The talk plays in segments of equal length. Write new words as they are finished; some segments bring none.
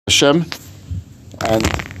Hashem, and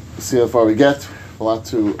see how far we get. A lot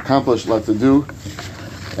to accomplish, a lot to do.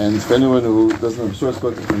 And for anyone who doesn't have a source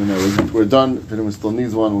book, we're done. If anyone still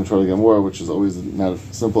needs one, we'll try to get more, which is always not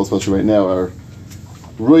simple, especially right now. Our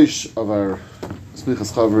Rosh of our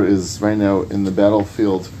Semichas Chaver is right now in the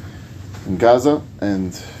battlefield in Gaza,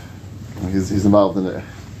 and he's involved in it.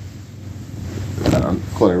 I don't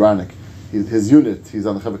call it ironic. His unit, he's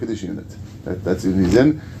on the Chaver Bikur unit. That's the unit he's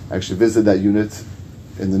in. I actually visited that unit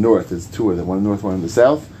in the north. There's two of them, one in the north, one in the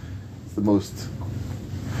south. It's the most,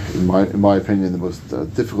 in my opinion, the most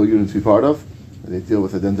difficult unit to be part of. They deal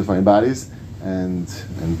with identifying bodies and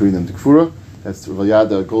bring them to Kfura. That's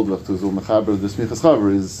Valyada Goldwach to Zul Mechaber. The Semichas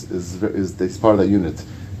Chaver is part of that unit,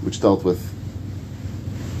 which dealt with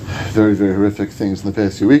very, very horrific things in the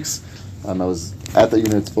past few weeks. I was at that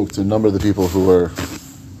unit, spoke to a number of the people who were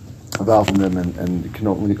involved in them, and you can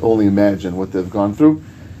only imagine what they've gone through.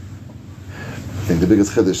 I think the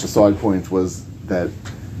biggest chiddush, the side point, was that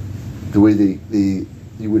the way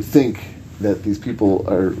you would think that these people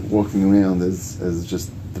are walking around as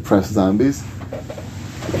just depressed zombies.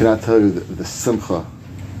 I cannot tell you the simcha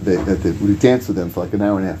that we dance with them for like an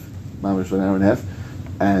hour and a half, mamish for an hour and a half,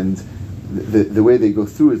 and the way they go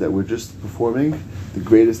through is that we're just performing the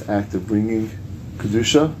greatest act of bringing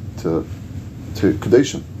kedusha to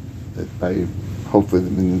kedusha. By hopefully,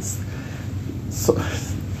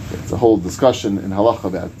 it's a whole discussion in halacha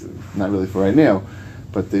about, not really for right now,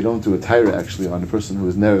 but they don't do a taira actually on a person who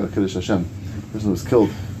is ner Kiddush Hashem. The person who was killed,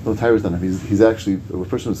 no taira is done. He's actually, a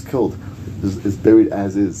person who was killed is buried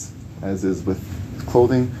as is with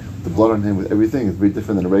clothing, the blood on him, with everything. It's very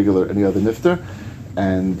different than any other nifter.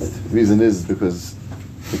 And the reason is because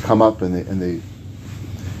they come up and they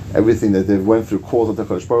everything that they went through calls out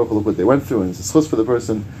to Kadosh Baruch Hu, look what they went through, and it's a schus for the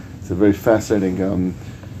person. It's a very fascinating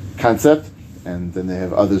concept. And then they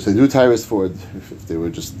have others who do tyrus for it. If they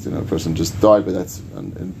were just, a person just died, but that's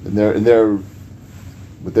in their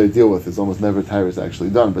what they deal with is almost never tyrus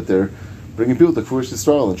actually done. But they're bringing people to Kfur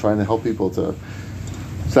Yisrael and trying to help people to.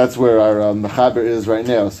 So that's where our mechaber is right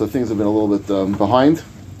now. So things have been a little bit behind,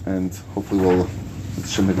 and hopefully we'll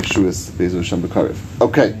Shem Yeshua's Bezu Hashem B'Karev.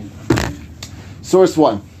 Okay, source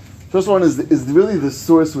one. First one is really the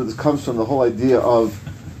source where this comes from, the whole idea of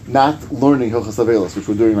not learning Hilchas Avelos, which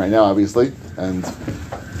we're doing right now, obviously. And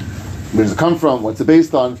where does it come from? What's it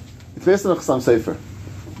based on? It's based on a Chassam Sofer.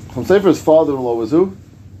 Chassam Sofer's father-in-law was who?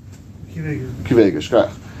 Kivega,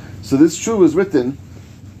 Shkach. So this shul was written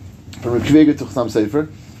from Kivega to Chassam Sofer,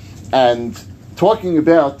 and talking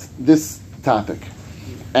about this topic.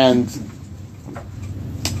 And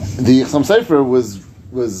the Chassam Sofer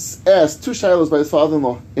was asked two shilos by his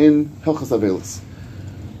father-in-law in Hilchas Avelos.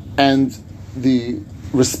 And the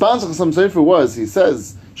response of Chassam Sofer was, he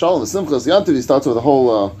says, Shalom Simchas Yantiv, he starts with a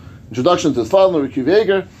whole introduction to his father-in-law, Ricky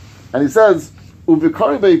Veger, and he says,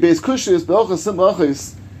 Ubikari beis kushis be'ochas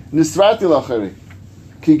simachis nisrati lachari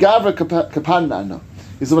ki gavra kapan nano.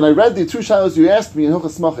 He said, when I read the two shilos you asked me in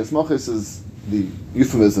Hilchas Machis, Machis is the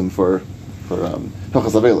euphemism for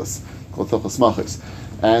Hilchas Avelos, called Hilchas Machis.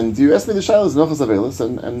 And you asked me the shilos in Hilchas Avelos,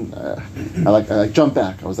 and I jumped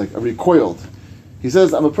back. I recoiled. He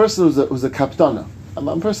says, I'm a person who's a kaptana. I'm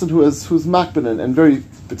a person who's makban and very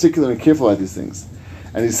particular and careful about these things.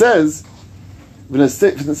 And he says, he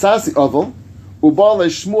says,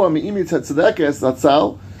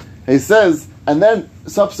 and then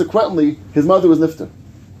subsequently his mother was nifter.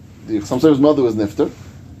 The Chassam mother was nifter,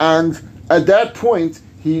 and at that point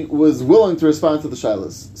he was willing to respond to the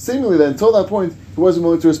shilas. Seemingly, that until that point he wasn't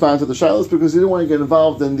willing to respond to the shilas because he didn't want to get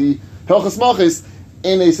involved in the Hilchas Machis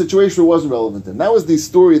in a situation where it wasn't relevant in. That was the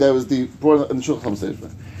story that was brought in the Shulchan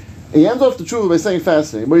Aruch. He ends off the truth by saying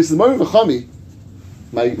fascinating. But he says, Mori V'chami,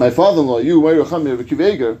 my father-in-law, you, Mori V'chami, Ricky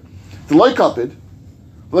Veger, the loikapid,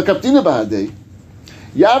 v'lakaptina b'hadei,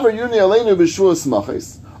 yaver yuni aleinu b'shua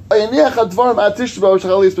smachis, ayaniach advarim atishba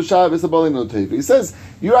v'shachalis b'shav v'sabalinu tevi. He says,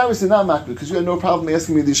 you're obviously not makbid because you had no problem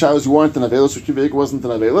asking me these shilas. You weren't an avelis, Ricky Veger wasn't an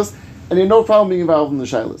avelis, and you had no problem being involved in the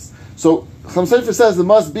shilas. So Chassam Sofer says it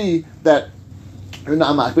must be that you're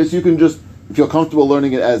not makbid, so you can just feel comfortable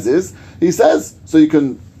learning it as is. He says, so you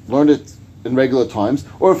can learn it in regular times,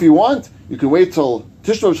 or if you want, you can wait till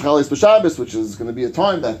Tishba B'Shachalis B'Shabbos, which is going to be a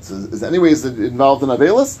time that is anyways involved in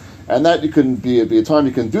Avelis, and that you can be a time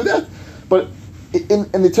you can do that. But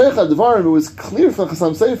in the Teich HaDevarim, it was clear from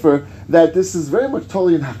Chassam Sofer that this is very much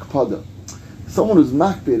totally in Hakpada. Someone who's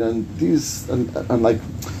makbid and like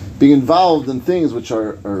being involved in things which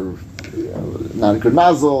are not a good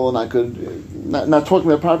mazel, not talking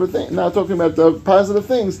about proper things, not talking about positive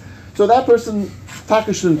things. So that person,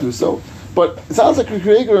 Taka, shouldn't do so. But it sounds like the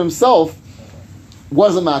Creator himself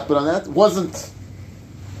wasn't makbid on that, wasn't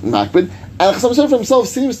makbid. And Chassam Sofer himself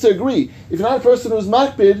seems to agree. If you're not a person who's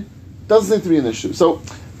makbid, doesn't seem to be an issue. So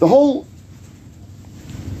the whole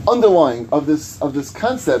underlying of this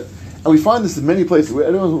concept, and we find this in many places.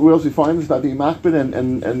 Where else we find this about being makbid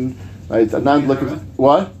and right?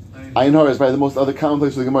 What? Ayin hara is probably the most other common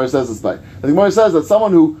place where the Gemara says this by. The Gemara says that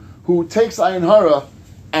someone who takes ayin hara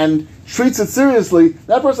and treats it seriously,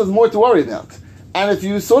 that person has more to worry about. And if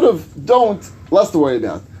you sort of don't, less to worry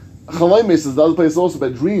about. Chalomis is the other place also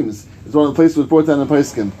about dreams. It's one of the places with brought down in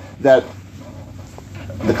Paiskim that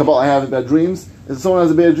the Kabbalah I have about dreams is if someone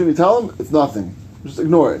has a bad dream, you tell them it's nothing. Just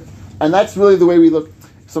ignore it. And that's really the way we look.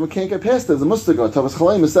 If someone can't get past it, as a mustaga, Tavas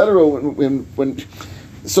Chalaim, etc., when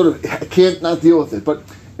sort of can't not deal with it. But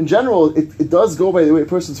in general, it does go by the way a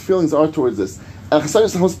person's feelings are towards this. And the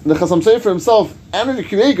Chassam Sofer himself and the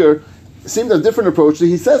Kiveger seem to have a different approach.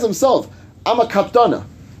 He says himself, I'm a kapdana.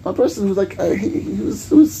 I'm a person who's like, he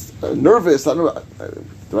was nervous, I don't know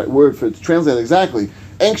the right word for it to translate exactly,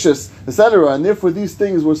 anxious, etc. And therefore these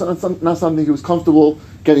things were not something he was comfortable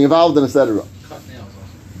getting involved in, etc. Cut nails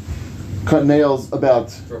also. Cut nails about...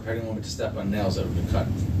 For a pregnant woman to step on nails that would be cut.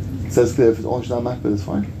 It says clear, if it's only not makbid, it's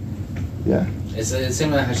fine. Yeah. It's the same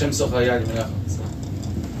like Hashem Socha Yad Minacha.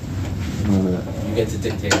 You get to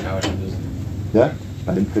dictate how Hashem does it. Yeah?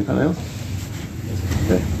 I didn't cut nails?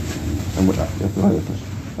 Okay. And what? You have to write it first.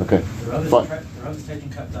 Okay. The Rav is taking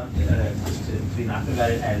cut down to be knocked about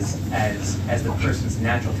it as the person's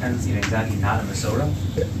natural tendency and exactly not a Masorah.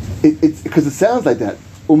 It's because it sounds like that.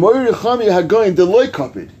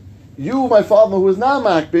 You, my father, who is not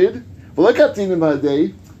makbid,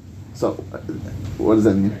 so what does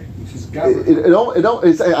that mean? It's right.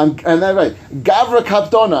 Gavra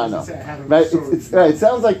kaptona. Right. It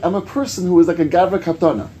sounds like I'm a person who is like a gavra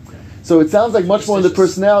kaptona. So it sounds like much more in the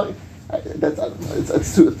personality.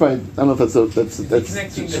 It's too. It's probably, I don't know if that's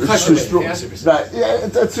too strong. Right? Yeah,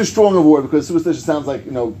 that's too strong a word because superstition sounds like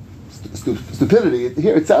stupidity.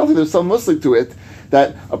 Here it sounds like there's some muslim to it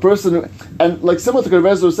that a person and like similar to what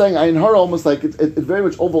Reza was saying, ayin hara almost like it very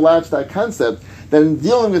much overlaps that concept that in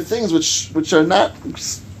dealing with things which are not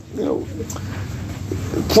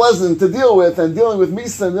pleasant to deal with and dealing with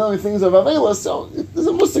misa and dealing with things of avela. So there's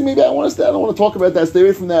a Muslim, maybe I don't want to talk about that, stay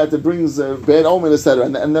away from that, it brings bad omen, etc.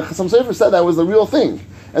 And the Chassam Sofer said that was the real thing.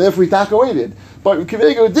 And therefore we taka waited. But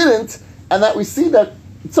Kivego didn't, and that we see that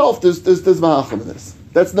itself there's mahachim in this.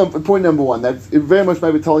 That's point number one. That it very much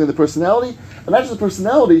might be telling the personality, and not just the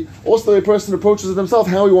personality, also the way a person approaches it himself,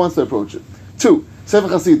 how he wants to approach it. 2, Sefer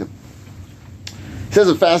Chasidim. He says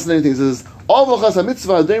a fascinating thing. He says, he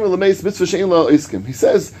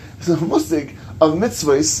says there's a musig of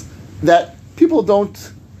mitzvahs that people don't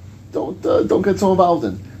get so involved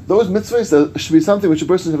in. Those mitzvahs that should be something which a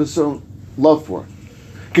person has a certain love for.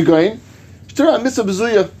 He says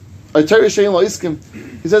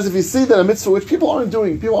if you see that a mitzvah which people aren't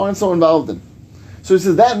doing, people aren't so involved in. So he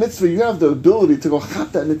says that mitzvah you have the ability to go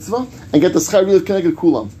chap that mitzvah and get the schar of keneged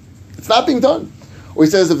kulam. It's not being done. Or he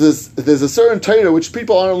says if there's a certain Torah which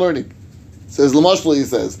people aren't learning. Says Lamashli, he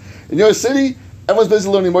says, in your city, everyone's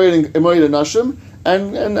basically learning Moed and Nashim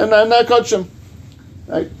and not Kachim.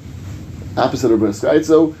 Right? Opposite of brisk, right?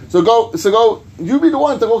 So go, you be the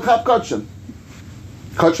one to go chap Kachim.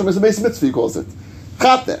 Kachim is a basic mitzvah, he calls it.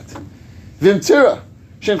 Chap that. Vimtira,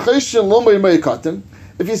 Shen Cheshin Lo Moed.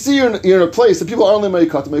 If you see you're in a place that people aren't learning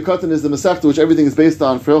Moed Katan is the Masechta which everything is based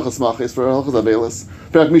on for Hilchas Machis, for Hilchas Avelis,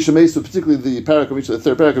 Parak Misha Mesu, particularly the third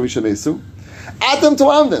Parak of Misha Mesu. Add them to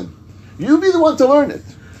around them. You be the one to learn it.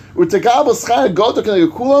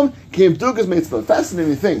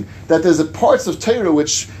 Fascinating thing that there's a parts of Torah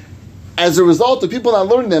which, as a result of people not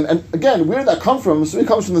learning them, and again, where did that come from? So it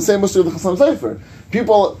comes from the same Muslim of the Chassam Sofer.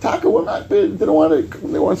 People, were not, they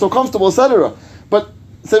weren't so comfortable, etc. But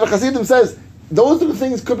Sefer Chasidim says those are the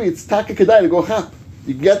things. Could be it's taka kedai to go chap.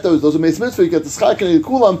 You can get those are meis mitzvah. You get the schak and the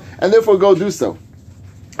kulam, and therefore go do so.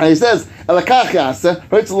 And he says, but Taka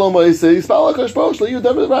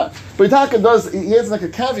does, he has like a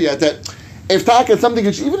caveat that if Taka is something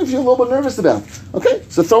which, even if you're a little bit nervous about, okay,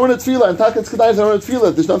 so throw in a tefillah, and Taka Tzkadai throw in a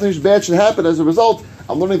tefillah, there's nothing bad should happen as a result.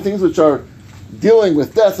 I'm learning things which are dealing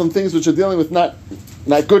with death, some things which are dealing with not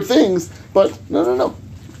good things, but no.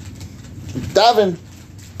 Davin,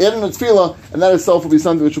 add in a tefillah, and that itself will be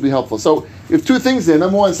something which will be helpful. So, you have two things there.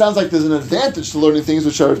 Number one, it sounds like there's an advantage to learning things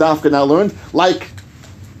which are dafka now learned, like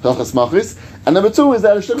Hilchas Machris. And number two is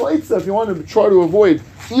that a shegel eitzah, if you want to try to avoid,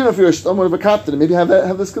 even if you're somewhat of a captain and maybe have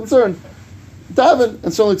this concern, daven,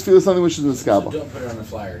 and certainly tefillah is something which is in the skaba. So don't put it on the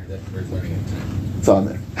flyer that we're learning it. It's on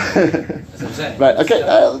there. That's what I'm saying. Right. Okay.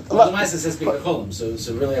 The Maisa says Bikur Cholim,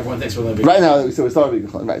 so really everyone thinks we're going to be. Right now, so we start Bikur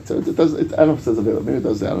Cholim. Right. So it does. I don't know if it says available. Maybe it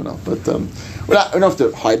does. I don't know. But we don't have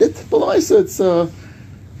to hide it. But the Maisa,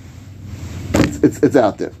 it's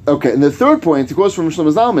out there. Okay. And the third point, it goes from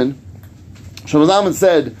Shlomo Zalman. Shlomo Zalman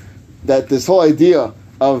said that this whole idea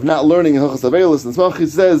of not learning in Hilchos Avelis and Smichas, he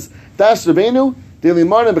says, Dash Rabbeinu, Deli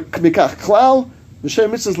Marna Mikach Klal,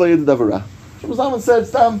 M'shem Mitzvahs Le'yed Davara. Shlomo Zalman said,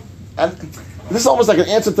 Stam, and this is almost like an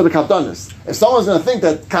answer to the Kaptanis. If someone's going to think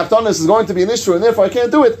that Kaptanis is going to be an issue and therefore I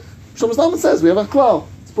can't do it, Shlomo Zalman says, we have a Klal.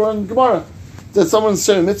 It's brought in Gemara. That someone's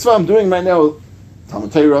saying, Mitzvah, I'm doing right now,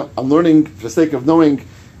 Talmud Torah, I'm learning for the sake of knowing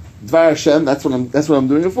Dvar Hashem, that's what I'm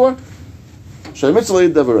doing it for.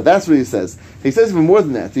 That's what he says. He says even more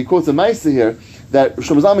than that. He quotes a Maisa here that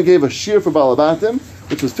Shlomo Zalman gave a shiur for Balabatim,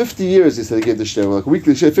 which was 50 years. He said he gave the shiur, like a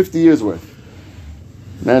weekly shiur, 50 years worth.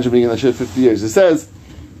 Imagine being in the shiur 50 years. He says,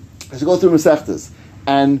 I should go through Masechtas,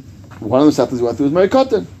 and one of the Masechtas he went through was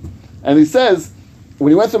Merikotan, and he says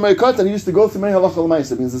when he went through Merikotan, he used to go through Mei Halacha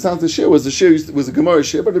L'Maisa. It means the sound of the shiur was a Gemara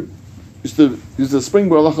shiur, but it used to use the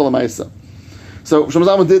springboard Halacha L'Maisa. So Shlomo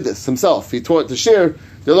Zalman did this himself. He taught the shiur.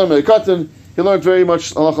 They learned Merikotan. He learned very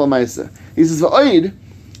much Halacha L'Maisa. He says, V'oid,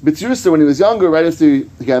 B'tzirusa, when he was younger, right after he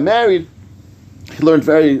got married, he learned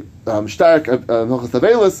very stark Hilchos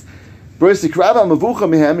Avelis. B'roisik Rabba Mavucha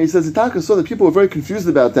Mehem, he says, Itaka saw that people were very confused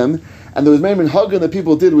about them, and there was many minhagim that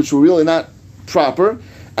people did which were really not proper.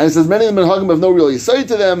 And he says, many of the minhagim have no real yisai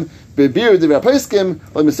to them, Be'bir, Devei HaPeskim,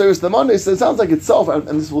 like Mesiris Namonde. He says, it sounds like itself, and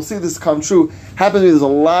this, we'll see this come true. Happens to be there's a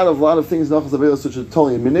lot of things in Hilchos Avelis which are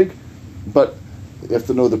totally a minig, but you have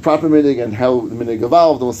to know the proper minig and how the minig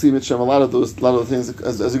evolved, and we'll see Mitzvah a lot of the things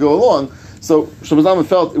as we go along. So Shlomo Zalman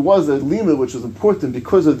felt it was a limud which was important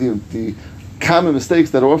because of the common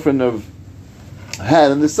mistakes that often have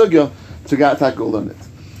had in this sugya to go learn it.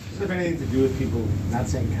 Does it have anything to do with people not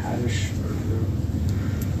saying Kaddish?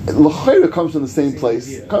 L'chayra comes from the same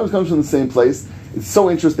place. Comes from the same place. It's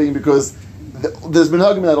so interesting because there's been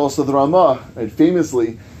argument that also the Ramah, right,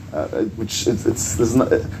 famously.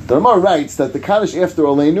 The Ramah writes that the Kaddish after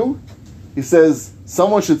Aleinu, he says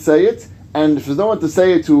someone should say it, and if there's no one to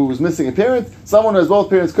say it who's missing a parent, someone who has both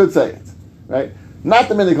parents could say it, right? Not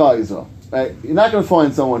the Minig Yisrael, right? You're not going to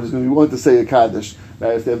find someone who's going to be willing to say a Kaddish,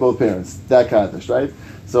 right? If they have both parents, that Kaddish, right?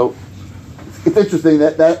 So it's interesting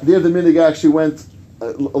that there the Minig actually went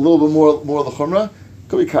a little bit more the Chumrah.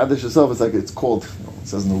 Could be Kaddish itself. It's like it's called. It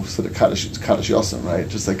says no sort of Kaddish. It's Kaddish Yosem, right?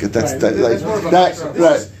 Just like that's right. that, That's like that,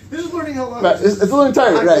 right? This is learning how long. Right, it's a little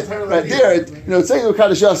entirely right. There, it's saying the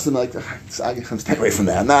Kaddish Yosem, like I'm staying away from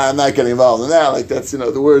that. Nah, I'm not getting involved in that. Like that's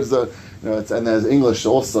the words. It's, and there's English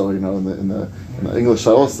also. In the English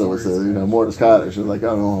also it's more to Kaddish. It's like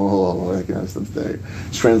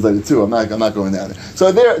it's translated too. I'm not going down there.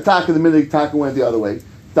 So there, Taka the Minig, Taka went the other way.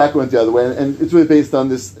 Taka went the other way, and it's really based on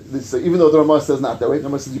this. Even though the Ramah says not that way, the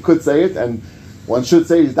Ramah says you could say it, and one should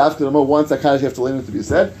say he's dafka the Ramah once that Kaddish you have to learn it to be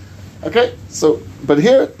said. Okay, so but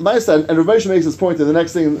here, nice, and Rav Moshe makes this point in the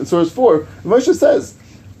next thing in source 4. Rav Moshe says,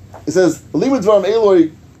 "Limud dvarim eloi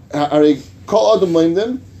are kol adam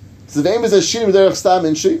leimdim." So the aim is a shirim derech stam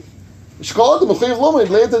inshi. Shkol adam mechayiv lomed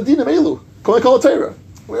le'et dinim elu. Kol Torah.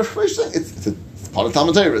 Rav Moshe saying it's part of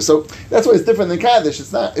Talmud Torah. So that's why it's different than Kaddish.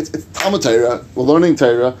 It's not. It's Talmud Torah. We're learning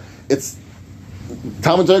Torah. It's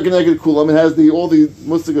Talmud Torah connected kulam. It has all the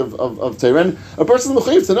mustig of Torah. And a person is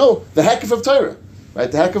mechayiv to know the hekif of Torah. Right,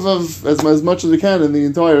 the heck of as much as we can in the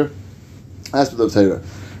entire aspect of Torah.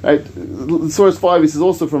 Right, source 5. He says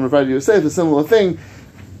also from Rav Yosef a similar thing.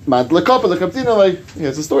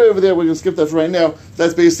 It's a story over there. We're going to skip that for right now.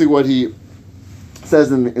 That's basically what he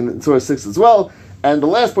says in source 6 as well. And the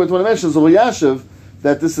last point I want to mention is Rav Yashiv,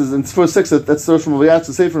 that this is in source 6. That's source from Rav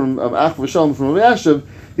Yashiv, say from Ach V'Shalom from Rav Yashiv.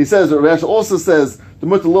 He says Rav Yashiv also says the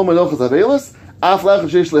mutter lo menochas avelis af lach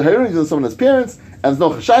sheish leherin is someone has parents and there's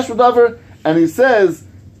no chashash v'davar. And he says,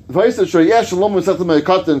 if you don't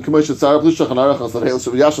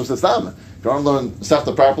learn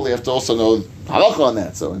Sefta properly, you have to also know halacha on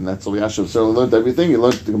that. So, and that's what Yashav certainly learned everything. He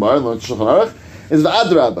learned the Gemara, learned Shulchan Aruch. It's the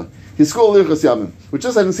Adrabah. His school of Lichas Yamim, which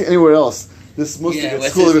just I didn't see anywhere else. This must be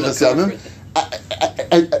school of Lichas Yamim.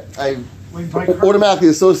 I automatically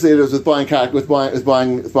associated it with buying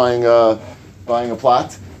a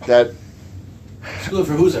plot that. School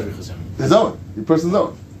for who's Lichas Yamim? His own, the person's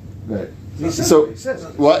own. Right. He says,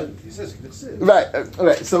 what? He says right.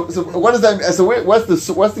 So what does that mean? So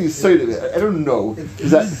what's the side of it? I don't know. Is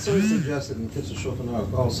that sort of suggested in Kitzur Shulchan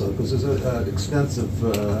Aruch also because there's an extensive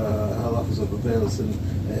halachas of Avelis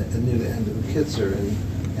near the end of the Kitzur,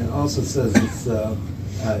 and also says it's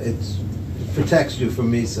protects you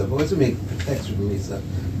from Misa. What does it mean, protects you from Misa?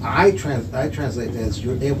 I translate that as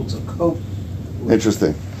you're able to cope with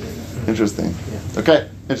Interesting. Interesting. Yeah. Okay,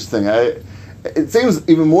 interesting. It seems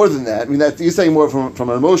even more than that. I mean, that you're saying more from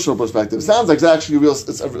an emotional perspective. It sounds like it's actually it's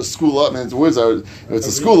a skula. I mean, the words are it's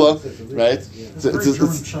a skula, right?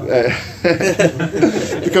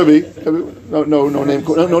 It could be.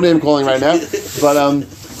 No name calling right now. But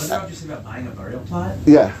Was that what you said about buying a burial plot?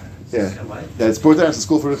 yeah. What? Yeah, it's brought down. It's a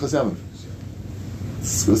school for Riches Yamim.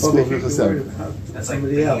 School for Riches Yamim. That's like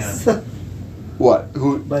Somebody thinking else. What?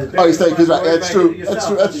 Who? But Oh, he's saying he's right. That's true.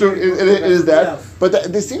 yourself. That's true. It is that. But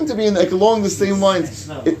they seem to be along the same lines.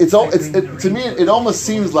 To me, it almost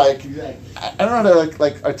seems like I don't know how to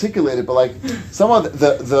like articulate it, but like some of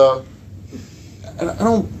the I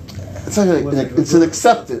don't. It's like it's an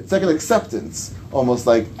acceptance. It's like an acceptance, almost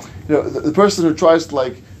like the person who tries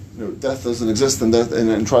to death doesn't exist and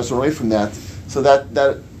tries to run away from that. So that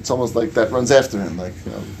it's almost like that runs after him, like I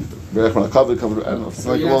don't know.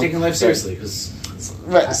 So you're not taking life seriously because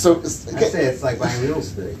Right. So I say it's like buying real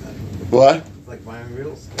estate. what? It's like buying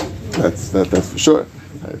real estate. That's for sure.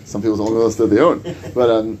 Some people's only real estate they own. But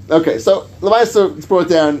okay, so Lamaisa, it's brought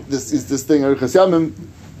down this thing Riches Yamim.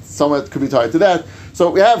 Somewhat could be tied to that.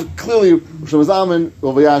 So we have clearly Shlomo Zalman,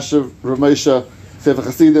 Rav Yashiv, Rav Moshe, Sefer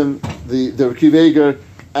Hasidim, the Rekiv Eger,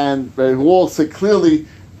 and who all say clearly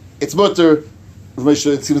it's mutter. Rav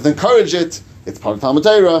Moshe seems to encourage it. It's part of Talmud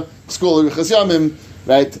Torah, school of Riches Yamim,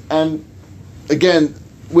 right? And again,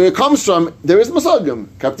 where it comes from, there is Masagim.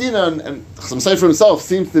 Kaptina and Chasam Sofer himself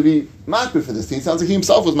seems to be makbid for this. He sounds like he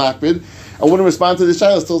himself was makbid and wouldn't respond to this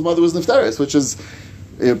child until his mother was nefteris, which is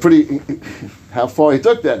pretty how far he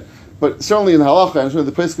took that. But certainly in halacha and certainly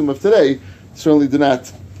the poskim of today certainly do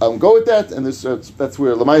not go with that, and that's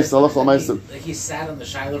where Lamaisa halacha Lamaisa. Like he sat on the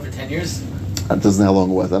Shiloh for 10 years. That doesn't know how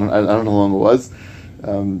long it was. I don't know how long it was.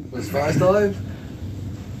 Was Far still alive?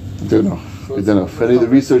 I don't know. I don't know. If any of the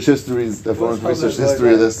research histories, if I want to research the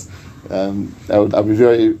history of this, I'd be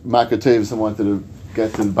very makatev if someone wanted to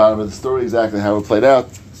get to the bottom of the story, exactly how it played out.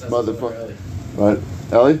 Motherfucker. Right.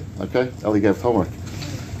 Ellie? Okay. Ellie gave homework.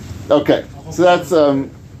 Okay. So that's...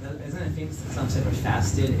 Isn't it famous that some said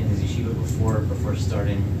fasted in his yeshiva before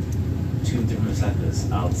starting two different masechtas?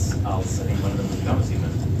 I think one of them was Gamas even.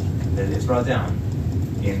 That it's brought down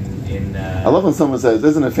in I love when someone says,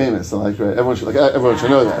 "Isn't it famous?" So like, right, everyone should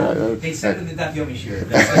know that. Right? They said in the Daf Yomi Shiur.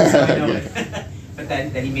 That's how I know it. But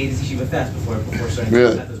that he made his yeshiva fast before starting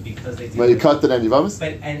really? the masechtas because they did. Well, you cut it and Yivamis?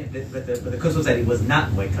 But the kuz was that it was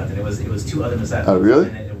not white cut. It was two other masechtas. Oh, really?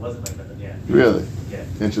 And it wasn't white cut. Yeah. Really? Yeah.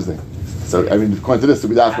 Interesting. So, I mean, according to this, to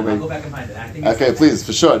be dafka I'll go back and find it. I think okay, please,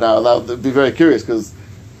 for sure. Now, be very curious, because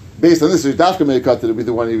based on this, if dafka may cut it, it'll be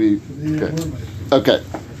the one you be... Okay.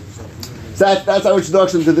 So that's our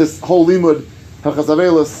introduction to this whole limud, Hachas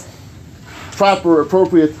Avelis, proper,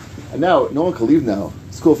 appropriate. And now, no one can leave now.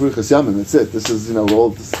 School for Riches Yamim, that's it. This is,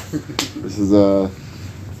 this is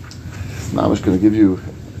Mamish going to give you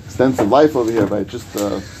extensive life over here by just...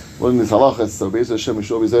 learning these halachas, so Be'ez Hashem we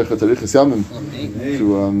should be zeichet to Riches Yamim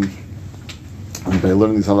by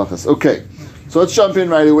learning these halachas. Okay, so let's jump in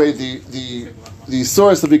right away. The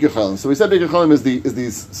source of Bikur Cholim. So we said Bikur Cholim is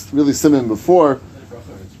these really siman before.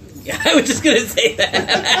 Yeah, I was just going to say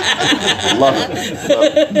that. Love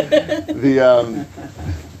it.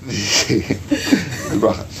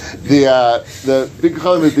 The Bikur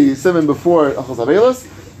Cholim is the siman before Achos Avelos,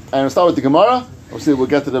 and we'll start with the Gemara. Obviously, we'll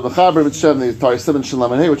get to the Mechaber Mitzshem, the Tar 7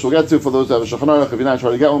 Shalom and Hey, which we'll get to for those who have a Shulchan Aruch. If you're not,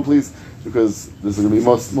 try to get one, please, because this is going to be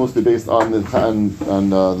mostly based on the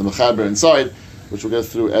Mechaber inside, which we'll get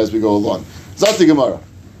through as we go along. Zati Gemara.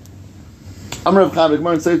 Amar Rav Chaim, the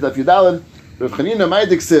Gemara says that Yudalad, Rav Chanina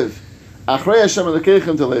Maidiksiv, Achrei Hashem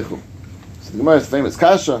Elokeichem Telechu. So the Gemara is famous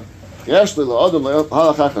Kasha. Yesh Lo Adam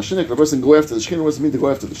Halachach Hashinik. The person go after the Shechina. What does it mean to go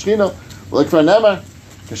after the Shechina? Like for Nemar.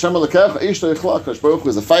 Kadosh Baruch Hu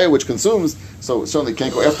is a fire which consumes, so it certainly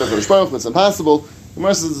can't go after Kadosh Baruch Hu. It's impossible. The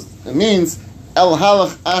Gemara says it means El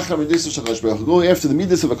Halach Achar Midas of Kadosh Baruch Hu, going after the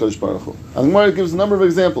midas of Kadosh Baruch Hu. And the Gemara gives a number of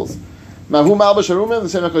examples. Mahu Malbash Harumen, the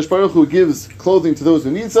same Kadosh Baruch Hu gives clothing to those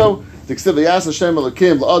who need so. Tiksiv Yas Hashem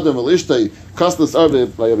Elokim LaAdam LaIshtay Kosnas Ar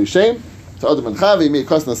V'Yavi Shem to Adam and Chavi Me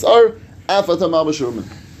Kosnas Ar Afata Malbash Harumen.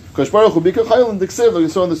 Kadosh Baruch Hu Bikur Cholim Tiksiv, like you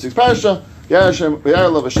saw in the 6th parasha. So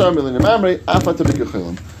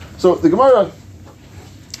the Gemara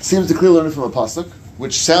seems to clearly learn it from a pasuk,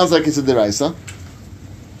 which sounds like it's a deraisa,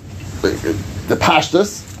 the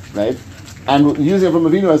pashtus, right? And using it from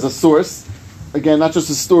Avinu as a source, again, not just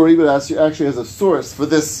a story, but actually as a source for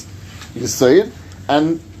this Yisayid,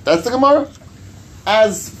 and that's the Gemara.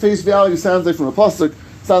 As face value sounds like from a pasuk,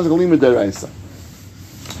 sounds like a limud deraisa.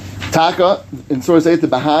 Taka in source 8, the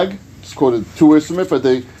Bahag just quoted 2 words from it, but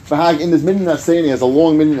the Bahag in this Minyan Asay, he has a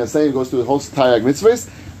long Minyan Asay, he goes through the whole Tayag Mitzvahs.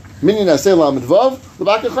 Minyan Asay Lamed Vav,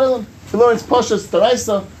 L'Bakar Cholim. He learns Pashas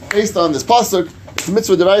Taraisa based on this pasuk. It's the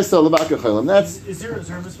Mitzvah Deraisa L'Bakar Cholim. That's Is there a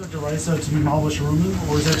Mitzvah Deraisa to be Malvish Rumim,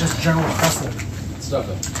 or is that just general chesed?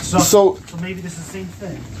 so Maybe this is the same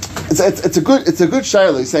thing. it's a good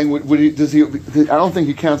shayla. He's saying would he, does he? I don't think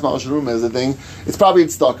he counts Ma'al Shalom as a thing. It's probably in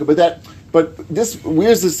tzedakah, but this,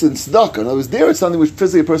 where's this in tzedakah? In other words, there it's something which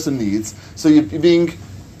physically a person needs. So you're being,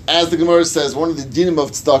 as the Gemara says, one of the dinim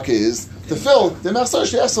of tzedakah is to fill the machzor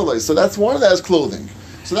she'esolei. So that's one of that is clothing.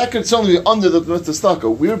 So that could certainly be under the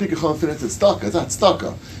tzedakah. We would be confident it's tzedakah. It's not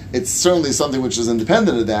tzedakah. It's certainly something which is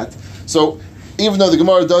independent of that. So even though the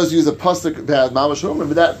Gemara does use a pasuk about mamash rumah,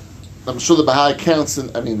 but that I'm sure the Bahai counts.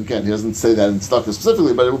 I mean, again, he doesn't say that in tzedakah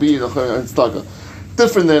specifically, but it will be in tzedakah.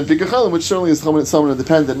 Different than Bikur Cholim, which certainly is someone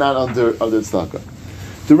independent, not under tzedakah.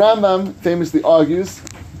 The Rambam famously argues.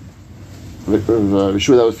 We're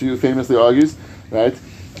sure that was few famously argues, right?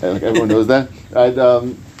 Like everyone knows that, right?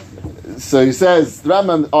 So he says the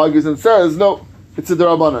Rambam argues and says no, it's a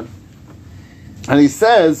derabanan, and he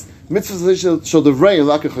says mitzvah shel devrei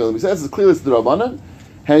l'akar cholim. He says it's clearly it's derabanan,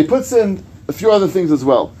 and he puts in a few other things as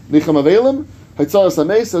well. Nicham avelim, haitzaras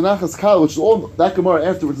hameis, and nachas kal, which is all that Gemara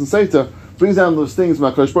afterwards in Seita brings down those things.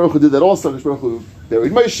 Hakadosh Baruch Hu did that also. Hakadosh Baruch Hu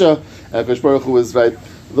buried Moshe, and Hakadosh Baruch Hu was right.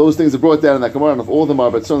 Those things are brought down in that Gemara. I don't know if all of them are,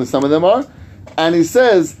 but certainly some of them are. And he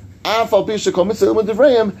says, which is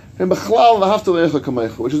very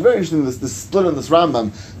interesting, this split in this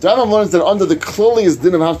Rambam. The Rambam learns that under the cloliest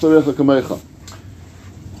din of Haftar Recha Kamecha,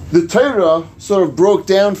 the Torah sort of broke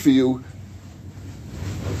down for you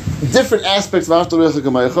different aspects of Haftar Recha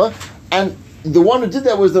Kamecha, and the one who did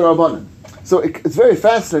that was the Rabbanan. So it's very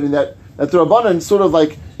fascinating that the Rabbanan sort of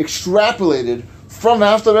like extrapolated from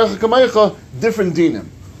Haftar Recha Kamecha different dinim.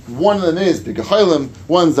 One of them is Bikur Cholim,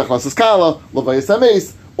 one Zechlas Eskala, Lovayis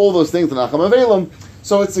Hameis, all those things, the Nacham Avelim.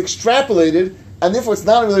 So it's extrapolated, and therefore it's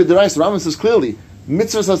not really deraisa. Rambam says clearly,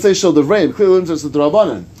 Mitzvah Sasei Shel Devreim, clearly learns it's the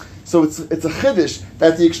Rabbanan. So it's a chiddush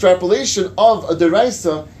that the extrapolation of a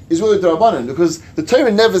deraisa is really the Rabbanan, because the Torah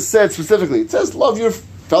never said specifically. It says, love your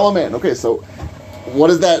fellow man. Okay, so what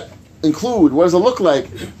does that include? What does it look like?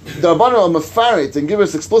 The Rabbanan are mafarit and give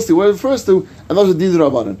us explicitly what it refers to, and those are the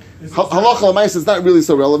Rabbanan. Halacha l'maisa is not really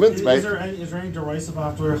so relevant, right? Is there any deraisa of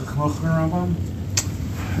Haftar Recha Kamecha in Rambam?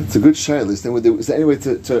 It's a good shayla. Is there any way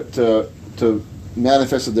to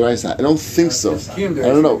manifest a deraisa? I don't think so. I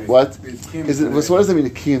don't know. What is it? What does that mean? A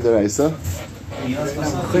kiyum deraisa? You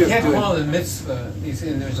can't call it a mitzvah, these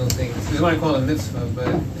individual things. We want to call it a mitzvah, but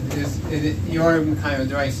you are kind of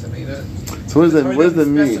deraisa. So what does that mean? What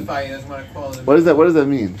does that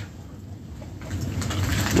mean?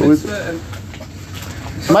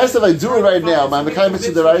 Myself, I do it right now. My Mekayim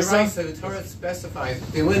Mitzvah Deraisa. The Torah specifies,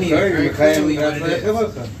 delineates very clearly what it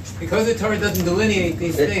is. Because the Torah doesn't delineate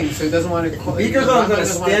these things, so it doesn't want to call it. Bikur Cholim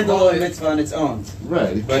is not a standalone mitzvah on its own.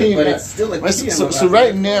 Right. But it's still a kiyum. So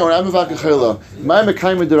right now, when I'm a Vakachela, my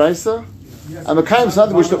Mekayim Deraisa, I'm Mekayim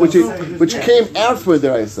something which came out for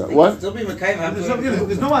Deraisa. What? Still be Mekayim.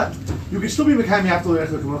 There's no what. You can still be Mekayim Haftar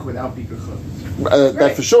Recha Kamecha without Bikur Cholim.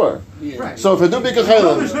 That for sure. Yeah. Right. So if I do Bikur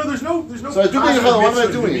Cholim, There's no. So I do Bikur Cholim. What am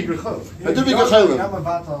I doing? I do Bikur Cholim.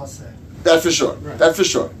 That for sure. Right. That for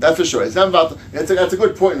sure. It's not about. That's a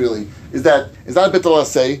good point. Really, is that it's not a bitul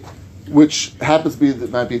asay, which happens to be that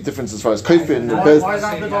might be a difference as far as kaifin and bez. Why is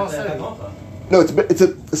that bitul asay? No, it's a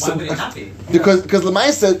Why would it not be? because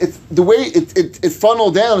Lamaisa, it's the way it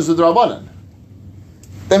funneled down is the Rabbanan.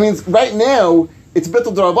 That means right now it's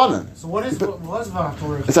bitul Rabbanan. So what is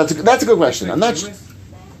Haftar Recha? That's a good question. I'm not sure.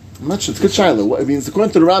 It's a good shiloh. I mean, it's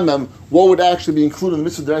according to the Rambam, what would actually be included in the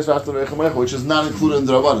mitzvah deraisa after the Recha, which is not included in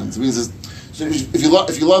the Rabbanan. It means so if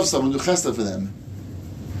you love someone, do chesed for them.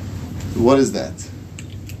 What is that?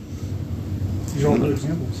 You don't know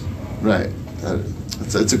examples. Right.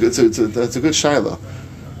 That's a good shiloh.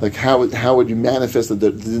 Like how would you manifest the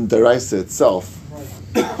deraisa itself?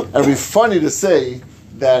 Right. It would be funny to say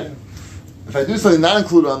that if I do something not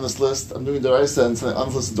included on this list, I'm doing deraisa and something on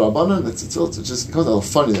this list is Rabbanan. It just becomes a little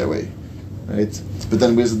funny that way, right? But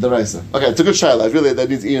then where's the deraisa? Okay, it's a good shaila. That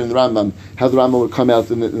needs Ian in the Rambam. How the Rambam would come out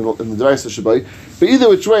in the deraisa shabai. But either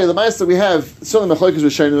which way, the ma'aser we have certainly machlokes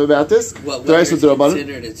was sharing about this. Deraisa is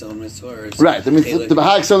considered its own mitzvah. Right. I mean, the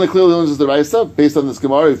Bahag certainly clearly learns the deraisa based on this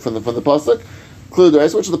Gemara from the pasuk. Clearly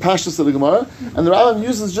deraisa, which is the pashtus of the Gemara, and the Rambam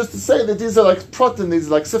uses just to say that these are like protein, these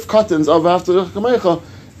are like sif cottons of Haftar Recha Kamecha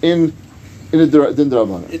in a din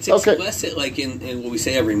Rabbanan. It's explicit, like in what we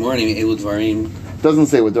say every morning. Elul Dvarim doesn't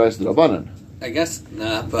say what deraisa Rabbanan. I guess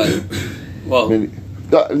not, but well, I mean,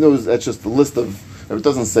 that's just the list of. It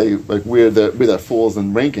doesn't say like where that falls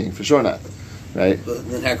in ranking, for sure not. Right? But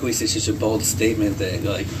then how can we say such a bold statement that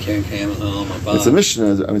like Karen Kayam home? It's a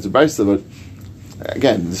Mishnah. I mean, it's a Brisa, but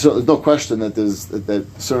again, there's no question that that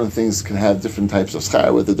certain things can have different types of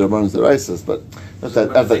schar with the Darbanos, the Raisas, but not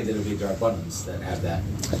that. I think that it would be Darbanans that have that.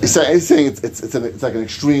 He's saying it's like an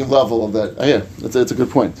extreme level of that. Yeah, it's a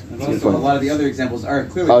good point. And also, a lot of the other examples are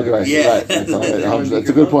clearly. Right. It's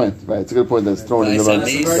a good point. Right, it's a good point that's thrown in the wrong.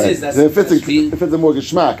 If it's a more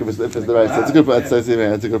geschmack, if it's the right, it's a good point. That's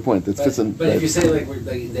a good point. It fits in. But if you say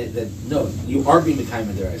that, no, you are being Mekayim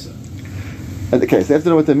and Deraisa. And okay, so you have to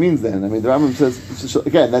know what that means. Then I mean, the Rambam says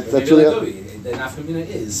again that's really. The nafkamina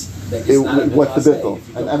is that it's not a what's the bittul,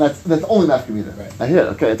 and that's only nafkamina. Right. I hear.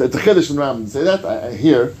 Okay, it's a chiddush in Rambam to say that. I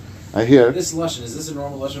hear. This lashon, is this a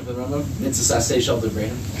normal lashon for the Rambam? Mitzvah saseh shel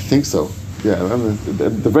debrayim. I think so. Yeah,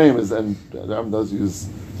 the brain is, and the Rambam does use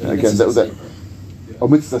again that. Oh,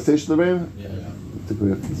 mitzvah saseh shel debrayim.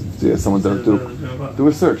 Yeah. Someone do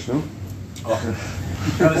a search, no? Oh.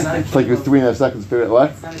 It's like it was 3.5 seconds period. What?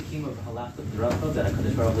 It's not a kiyum of halachah d'rabbanan that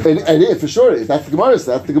HaKadosh Baruch Hu. It is for sure. That's the Gemara.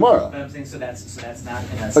 That's the Gemara. But I'm saying so that's not.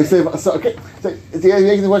 Okay. So you're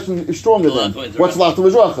making the question stronger then. What's halachah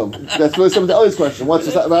d'rabbanan? That's really similar to Ellie's question. What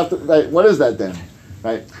is that then?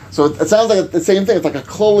 Right. So it sounds like the same thing. It's like a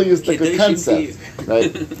holistic concept,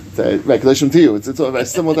 right? Regulation to you. It's a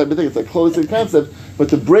similar type of thing. It's a holistic concept, but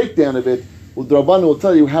the breakdown of it, the Rabbanan will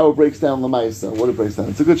tell you how it breaks down Lamaisa. What it breaks down.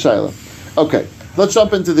 It's a good shaila. Okay. Let's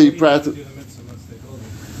jump into the practice.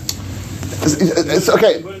 It's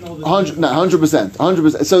okay.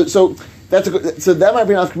 100%. So that's a good. So that might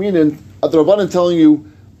be an afkamina. The Rabbanan telling you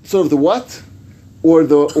sort of the what, or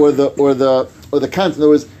the content. In other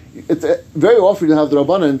words, it's very often to have the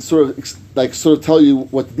Rabbanan sort of tell you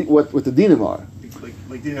what the dinim are.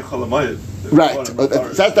 Like dinim cholamayit. Right.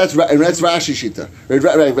 That's Rashi Shita.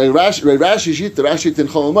 Rashi Shita, Rashi in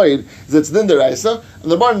Cholamayid, is it's din deraisa,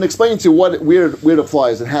 and the Rabbanan explains to you where it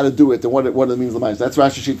applies and how to do it and what it means l'mayis. That's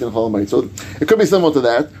Rashi Shita in Cholamayid. So it could be similar to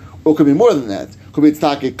that, or it could be more than that. It could be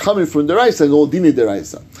tztake coming from deraisa and all dini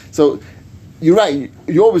deraisa. So you're right.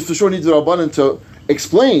 You always for sure need the Rabbanan to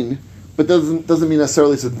explain, but doesn't mean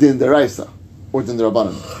necessarily it's a din deraisa or din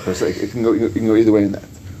Rabbanan. It can go either way in that.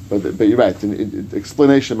 But you're right.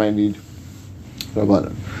 Explanation might need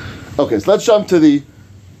Rabbanan. Okay, so let's jump to the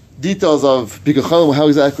details of Bikur Cholim, how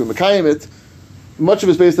exactly we Mekayim it. Much of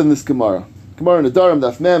it is based on this Gemara. Gemara in the Darim,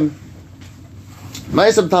 Daf Mem.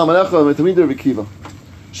 Ma'aseh b'Talmud Echad Talmid Rav Akiva.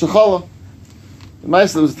 Shechala.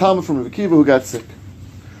 Ma'aseh, there was a Talmud from Rav Akiva who got sick.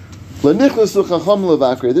 L'nichlesu Chacham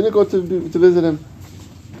Levakri. They didn't go to visit him.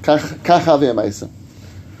 Kach Avei Ma'aseh.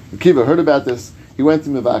 Rav Akiva heard about this. He went to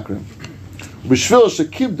Mevakrim. B'shvil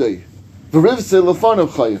shekibdei v'rivse lefanav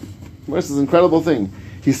chayim. This is an incredible thing.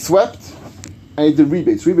 He swept and he did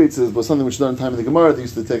rebates. Rebates was something which done in time in the Gemara. They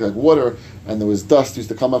used to take like water and there was dust used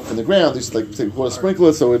to come up from the ground. They used to take water, sprinkle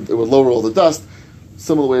it, so it would lower all the dust.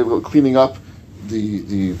 Similar way of cleaning up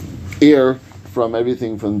the air from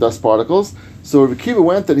everything from dust particles. So Rabbi Akiva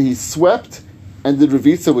went and he swept and did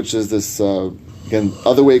revitza, which is this again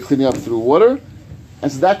other way of cleaning up through water,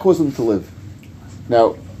 and so that caused him to live.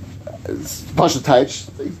 Now, Pasha Taich,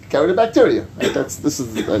 got rid of bacteria. Right? This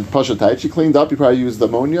is Pasha Taich. He cleaned up. He probably used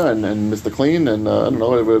ammonia and Mr. Clean and I don't know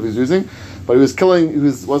whatever he was using, but he was killing. He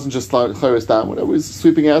wasn't just chayres dam. Whatever. He was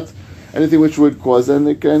sweeping out anything which would cause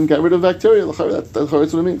and get rid of bacteria. That's what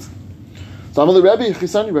it means. So Amalei Rebbe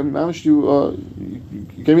Chisani Rebbe Mamish, you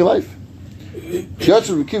gave me life.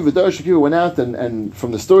 Yatzu Akiva went out and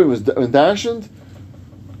from the story was dashed.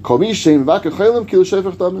 Komi Shem Vaka Cholim Kil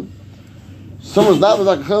Shefach Damin. Someone's not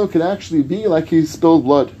Vaka Cholim can actually be like he spilled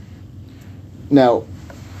blood. Now,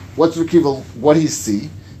 what's Akiva? What he see?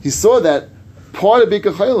 He saw that part of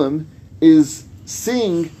Bikur Cholim is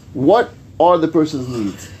seeing what are the person's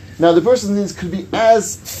needs. Now, the person's needs could be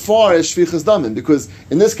as far as Shvichas Damin, because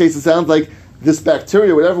in this case, it sounds like this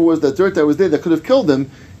bacteria, whatever was that dirt that was there that could have killed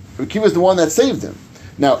him, Akiva was the one that saved him.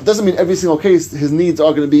 Now, it doesn't mean every single case his needs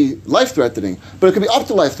are going to be life-threatening, but it could be up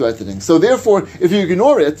to life-threatening. So therefore, if you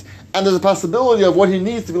ignore it, and there's a possibility of what he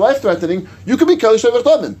needs to be life-threatening, you could be Kil Shever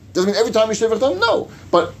Damin. Doesn't mean every time you Shever Damin, no.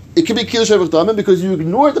 But it could be Kil Shever Damin because you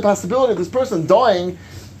ignore the possibility of this person dying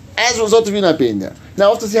as a result of you not being there. Now,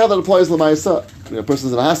 we'll have to see how that applies to L'maisa. A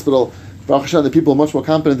person's in a hospital, Baruch Hashem, the people are much more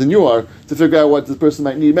competent than you are to figure out what the person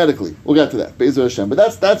might need medically. We'll get to that, Be'ezer Hashem. But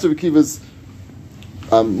that's Rav Akiva's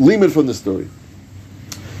limit from the story.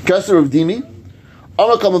 Kasser of Dimi,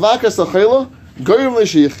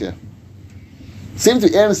 seem to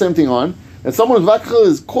be adding the same thing on, that someone with vakachel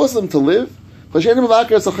is causing them to live, which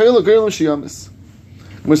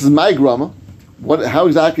is my grama. How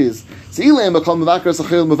exactly is? So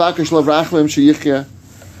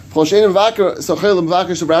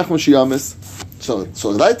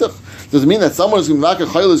does it mean that someone who's going to be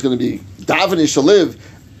mevakar is going to be davening shall live?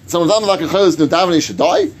 Someone's not mevakar chayil is going to davening should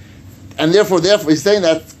die, and therefore he's saying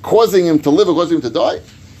that causing him to live or causing him to die.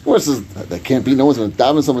 Of course, that can't be. No one's going to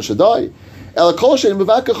daven someone should die. If you're not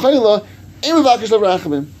mevakar chayil,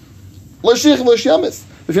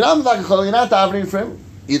 you're not davening for him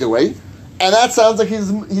either way, and that sounds like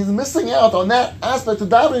he's missing out on that aspect of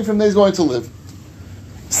davening for him that he's going to live.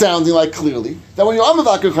 Sounding like clearly that when you are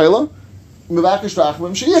mevakar chayil,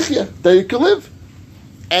 that you can live.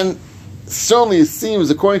 And certainly it seems,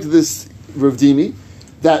 according to this Rav Dimi,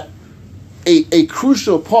 that a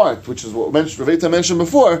crucial part, which is what Raveta mentioned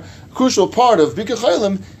before, a crucial part of Bikur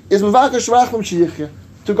Cholim is mevakar shrachlim sheyichya,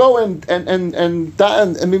 to go and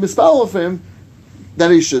be mispal for him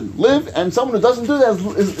that he should live, and someone who doesn't do that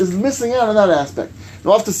is missing out on that aspect. Now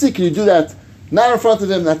we'll have to see, can you do that not in front of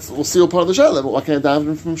him? We'll see part of the shaila, but why can't I daven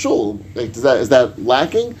him from shul? Like, is that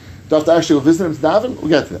lacking? Do I have to actually go visit him to daven? We'll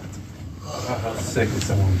get to that. How sick is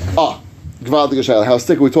someone? Gvaldig Shayla. How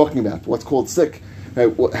sick are we talking about? What's called sick? Right,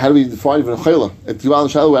 how do we define even a chayla? It's Gvaldig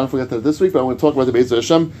Shayla. We don't forget that this week, but I want to talk about the Beis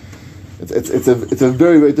Hashem. It's a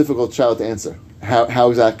very, very difficult shayla to answer. How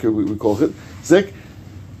exactly we call it sick?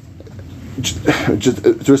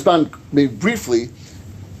 To respond maybe briefly,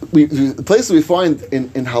 the place that we find in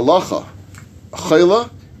halacha chayla,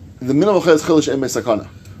 the minimum chayla is chayla she'en sakana.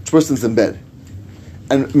 The person's in bed.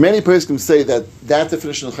 And many persons can say that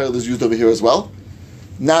definition of chayil is used over here as well.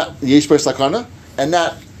 Not yesh ber sakana, and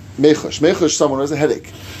not mechush. Mechush, someone who has a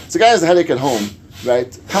headache. So a guy has a headache at home,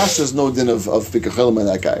 right? Pasha's no din of Bikur Cholim in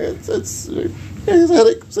that guy. He has a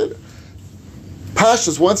headache.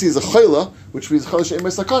 Pasha's, once he's a chayla, which means chayil she'en ber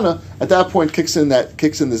sakana, at that point kicks in these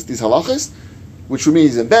halachas, which would mean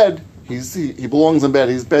he's in bed. He belongs in bed.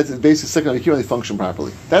 He's basically sick and he can't really function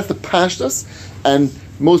properly. That's the pashtas, and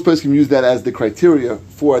most persons can use that as the criteria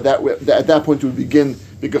for that. At that point, to begin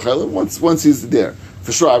Bikur Cholim once he's there.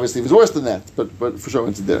 For sure, obviously, if it's worse than that, but for sure,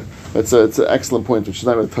 once it's there, it's an excellent point, which is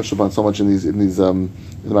not really touched upon so much in the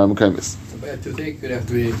Maram Kaimis. A bad toothache could have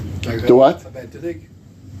to be like the what? A bad toothache.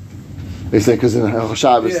 They say because in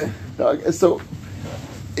Shabbos. Yeah. So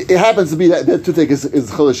it happens to be that toothache is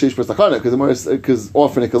chayla sheish per sakana because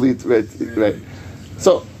often it can lead right.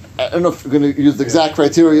 So I don't know if we're going to use the exact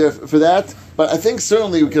criteria for that, but I think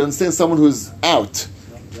certainly we can understand someone who's out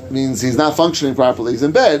means he's not functioning properly. He's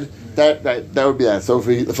in bed. That would be that. So if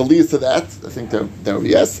it leads to that, I think that would be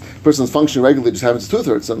yes. The person's functioning regularly, just having his tooth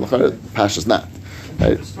hurts, and the pasha's not.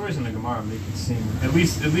 Right? The stories in the Gemara make it seem, at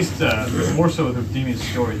least more so with the Dimi's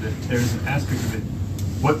story, that there's an aspect of it.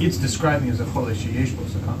 What it's describing as a cholesh sheyesh bo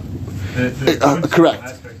sakana.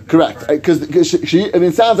 Correct. Because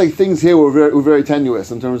it sounds like things here were very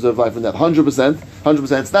tenuous in terms of life and death. 100%.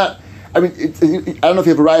 It's not. I don't know if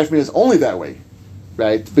you have a riot for me that's only that way,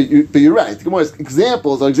 right? But you're right. The Gemara's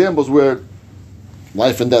examples are examples where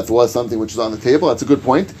life and death was something which is on the table. That's a good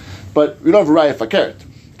point. But we don't have a riot fakert.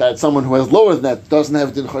 That someone who has lower than that doesn't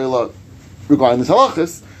have din chayla regarding this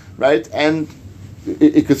halachas, right? And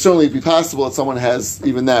it could certainly be possible that someone has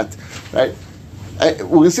even that, right?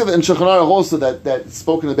 We can see that in Shulchan Aruch also that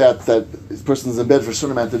spoken about that this person's in bed for a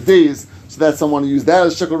certain amount of days, so that someone used that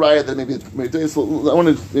as shikul raya that maybe doing this. I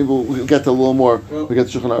want to maybe we'll get to a little more. We get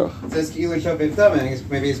to Shulchan Aruch. It says Ki'ilu Shavim Tam, and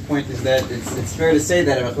maybe his point is that it's fair to say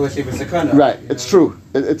that about Cholesh Sakana. Right, it's true.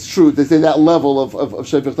 It's true. They say that level of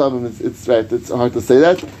Shavim Tam. It's right. It's hard to say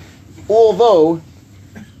that. Although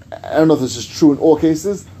I don't know if this is true in all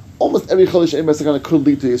cases. Almost every Cholesh Sakana could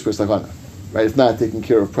lead to Yisper Sakana. Right, it's not taken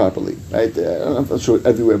care of properly. Right, I'm not sure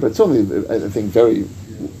everywhere, but it's only I think very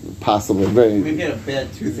possible. Very. We get a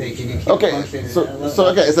bad toothache. Okay, so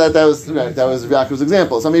that was Yaakov's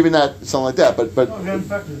example. So maybe not something like that, but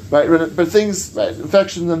things, right,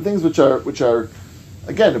 infections and things which are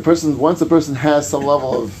again, once a person has some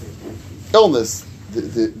level of illness,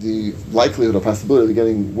 the likelihood or possibility of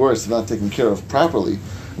getting worse if not taken care of properly,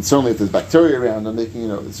 and certainly if there's bacteria around and it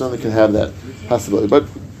certainly can have that possibility, but.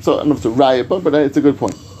 So I don't know if it's a riot, but it's a good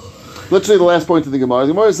point. Literally the last point in the Gemara.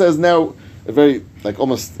 The Gemara says now a very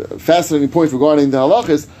almost fascinating point regarding the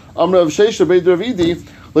halachas. Amrav Sheisha Beid Ravidi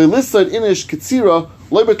le'lisad inish katsira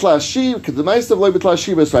loibetlas shi kedemaisav loibetlas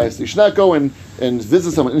shi b'srayis. You should not go and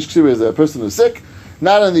visit someone. Inish katsira is a person who's sick,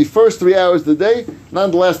 not in the first 3 hours of the day, not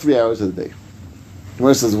in the last 3 hours of the day. The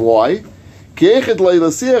Gemara says why? You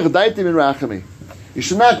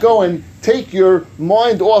should not go and take your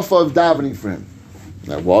mind off of davening for him.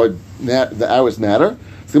 Now, why would the hours matter?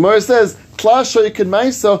 The Gemara says, Person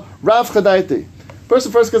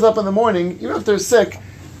first gets up in the morning, even if they're sick,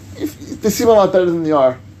 they seem a lot better than they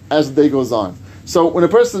are as the day goes on. So when you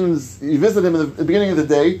visit him in the beginning of the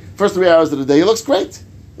day, first 3 hours of the day, he looks great.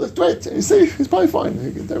 And you say, he's probably fine.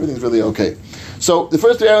 Everything's really okay. So the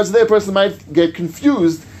first 3 hours of the day, a person might get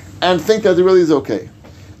confused and think that it really is okay.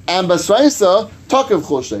 And Basraisa, Takav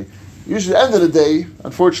Choshe. Usually at the end of the day,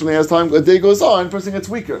 unfortunately, as the day goes on, the person gets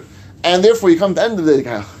weaker. And therefore, you come to the end of the day,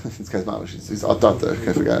 this guy's mamish. He's atata.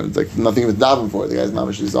 I forgot. It's like nothing even daven for. The guy's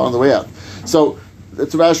mamish. He's on the way out. So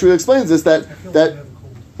that's what Rashi really explains this. That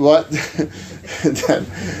what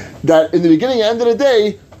that in the beginning and end of the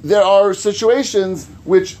day, there are situations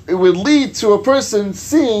which it would lead to a person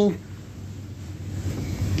seeing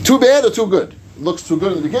too bad or too good. It looks too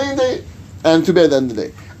good in the beginning of the day and too bad at the end of the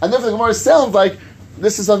day. And therefore, the Gemara sounds like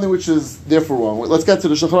this is something which is therefore wrong. Let's get to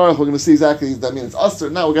the Shulchan Aruch. We're going to see exactly that means it's Aser.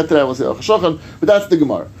 Now we'll get to that. We'll say Shulchan, but that's the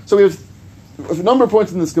Gemara. So we have a number of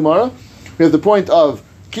points in this Gemara. We have the point of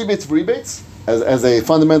kibbutz rebates as a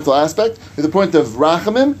fundamental aspect. We have the point of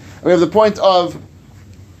rachamim, and we have the point of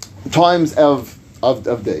times of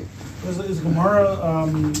day. Is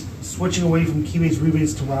Gemara switching away from kibbutz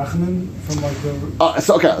rebates to rachamim from like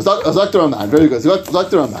the? Zak the Raman. Very good. Zak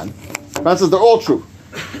the Raman. Raman says they're all true.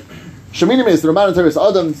 Shemini means the Raman and Teres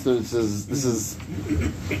Adam. This is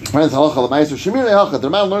Raman's halacha l'maiser. Shemini halacha. The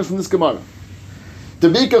Raman learns from this Gemara. The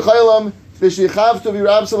Bikur Cholim Shiur to be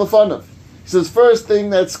rabs lefanav. He says first thing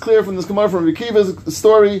that's clear from this Gemara from Rekiva's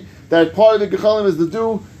story that part of Bikur Cholim is to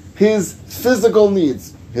do his physical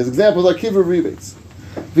needs. His examples are kibbutz rebates.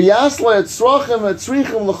 V'yasla et tzrachim et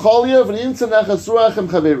tzrichim l'cholya v'yimtzanach et tzrachim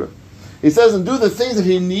chavera. He says, and do the things that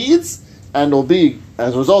he needs, and will be,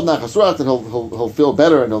 as a result, nachas ruach, that he'll feel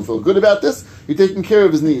better and he'll feel good about this. You're taking care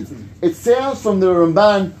of his needs. It sounds from the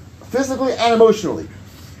Ramban physically and emotionally.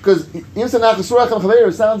 Because yimtzanach et tzrachim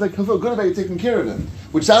chavera sounds like he'll feel good about you taking care of him,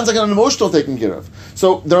 which sounds like an emotional taking care of.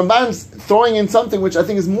 So the Ramban's throwing in something which I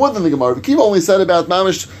think is more than the Gemara. Kiva only said about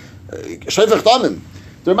mamish shayfech damim.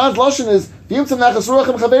 The Raman's lashon is v'yimtzam nachas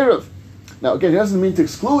ruachim chaverav. Now again, he doesn't mean to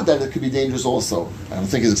exclude that it could be dangerous also. I don't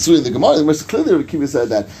think he's excluding the Gemara. Most clearly, Kiva said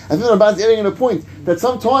that. I think the Raman's adding in a point that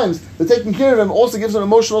sometimes the taking care of him also gives him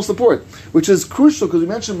emotional support, which is crucial because we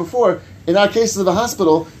mentioned before in our cases of a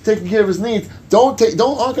hospital, taking care of his needs aren't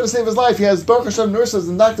going to save his life. He has Baruch Hashem nurses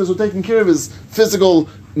and doctors who are taking care of his physical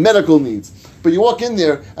medical needs. But you walk in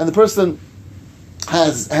there and the person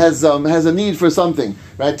has a need for something,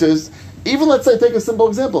 right? Even let's say, take a simple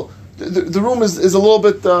example. The room is a little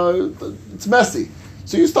bit, it's messy.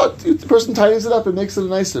 So the person tidies it up and makes it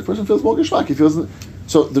nicer. The person feels more geshmak. He feels,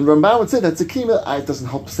 so the Ramban would say that's a key. It doesn't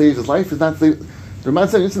help save his life. It's not the Ramban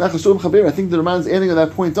said, I think the Ramban's adding on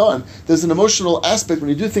that point on. There's an emotional aspect when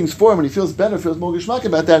you do things for him, when he feels better, feels more geshmak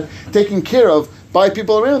about that, taken care of by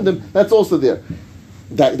people around him, that's also there.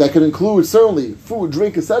 That could include certainly food,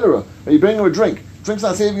 drink, etc. When you bring him a drink, drink's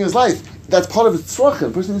not saving his life. That's part of his tzrachim.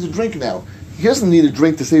 The person needs a drink now. He doesn't need a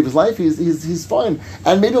drink to save his life. He's fine.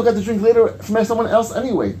 And maybe he'll get the drink later from someone else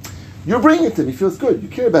anyway. You're bringing it to him. He feels good. You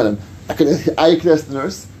care about him. I could ask the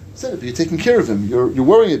nurse, said it, but you're taking care of him. You're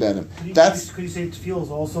worrying about him. Could you say it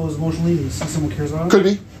feels also as emotionally needs? Someone cares about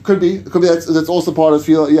him? Could be. That's also part of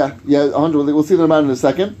feel. Yeah, 100. We'll see the Ramban in a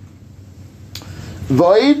second.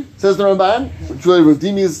 Void, says the Ramban, which really Rav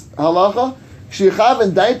Dimi's halacha, Shichav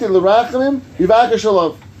and Daite l'rachamim, Vivakesh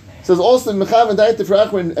alav. Says also Mechav and Daite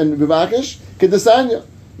l'rachamim and Vivakesh, Kedesanya.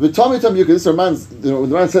 V'tomei tam yukah, this Ramban's, when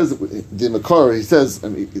the Ramban says, the Makar, he says,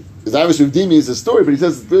 his Irish Rav Dimi is a story, but he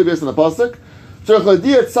says it's really based on the Pasuk. Tzorech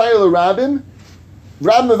l'diyat tzayir l'rabim,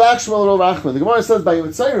 Rab Mevakshim l'rachamim. The Gemara says by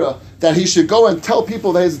Yitzayra that he should go and tell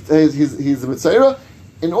people that he's a Yitzayra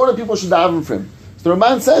in order people should daven for him. So the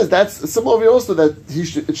Ramban says that's similar over here also that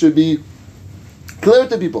it should be clear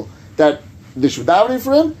to people that they should be davening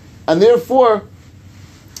for him, and therefore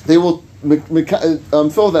they will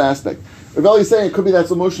fill that aspect. Rav is saying it could be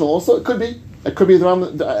that's emotional also. It could be the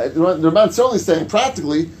Ramban certainly saying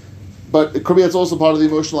practically, but it could be that's also part of the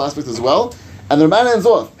emotional aspect as well. And the Ramban ends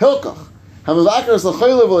off Hilkach Hamavakar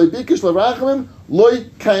Sachayla V'Leibikish L'Rachamim Loi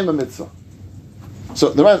Kaim Mitzvah. So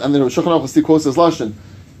the Ramban and the Shulchan Aruch quotes this lashon.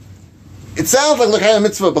 It sounds like l'kayim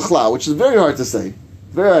mitzvah b'chla, which is very hard to say.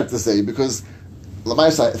 Very hard to say because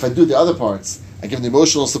l'maisa, if I do the other parts, I give him the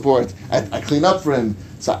emotional support, I clean up for him,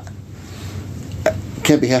 so I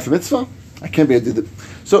can't be half a mitzvah. I can't be able to do that.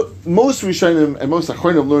 So most Rishonim and most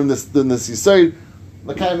Achronim learn this Yisrael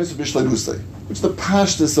l'kayim mitzvah b'shlagusay, which is the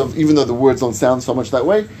pashtus of, even though the words don't sound so much that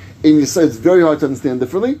way, in Yisrael it's very hard to understand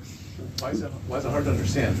differently. Why is it hard to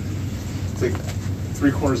understand? It's like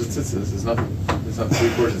 3 quarters of tzitzis is nothing. It's not 3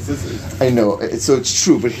 quarters of tzitzis. I know, so it's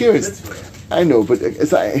true, but here I know, but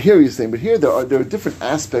I hear you saying, but here there are different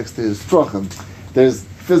aspects to his tzrachim. There's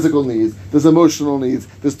physical needs, there's emotional needs,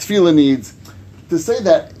 there's tefillah needs. To say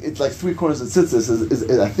that it's like three corners of tzitzis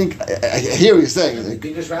is I think I hear what you're saying. The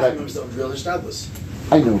biggest rachamim is the real established.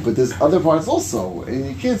 I know, but there's other parts also, and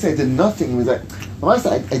you can't say I did nothing. I mean,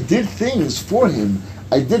 I did things for him.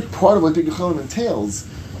 I did part of what Bikur Cholim entails,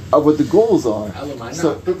 of what the goals are.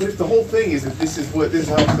 So, but if the whole thing is that this is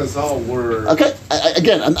how Chazal were. Okay,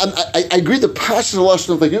 I agree. The passionate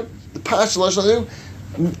lashon like you, the passionate lashon like you.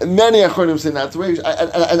 Many Achronim say that way.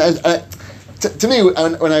 To me,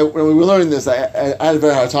 when we were learning this, I had a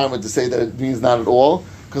very hard time with to say that it means not at all.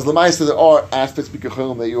 Because Lamaisa, there are aspects of Bikur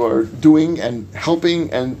Cholim that you are doing and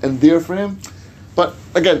helping and there for him. But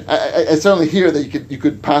again, I certainly hear that you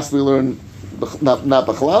could possibly learn not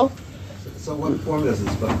B'chalal. So what form does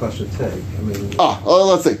this question take? I mean,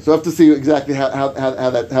 let's see. So I have to see exactly how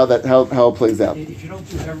it plays out. If you don't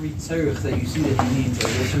do every tzarech that you see that you need,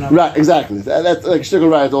 yes or no? Right, exactly. That's like Shtickle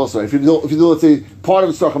Riot also. If you do, let's say, part of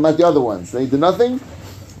the tzarech, not the other ones, then he did nothing.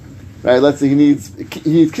 Right, let's say he needs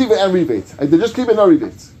kiva and rebates. I did just kiva, no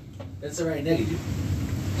rebates. That's the right negative.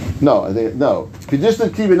 No, If you just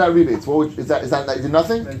did kiva, not rebates, is that you did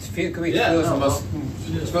nothing? It's the most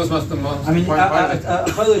I mean,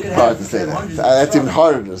 hard to say that. That's even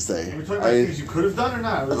harder to say. Are we talking about things you could have done or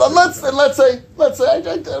not? Let's say. But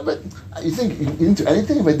you think you didn't do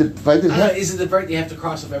anything if I did? Is it the right that you have to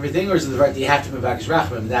cross off everything, or is it the right that you have to move back as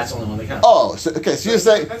rachamim? And that's the only one that counts. Oh, so you're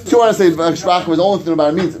saying you want to say rachamim is the only thing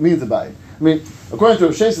about it means about it. I mean, according to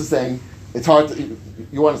what Shais is saying, it's hard to.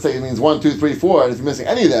 You want to say it means 1, 2, 3, 4, and if you're missing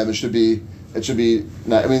any of them, it should be.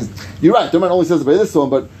 Not, I mean, you're right. The man only says about this one,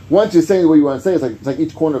 but once you're saying the way you want to say it, it's like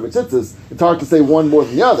each corner of a tzitzis. It's hard to say one more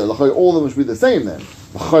than the other. All of them should be the same then. I mean,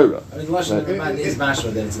 the lashon of the man is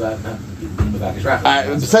mashma. Then it's about being back as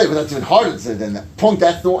rachamim. I'm saying, but that's even harder to say than that. Point.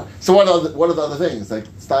 That's the one. So what are the other things? Like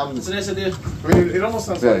stam. It's a nice idea. I mean, it almost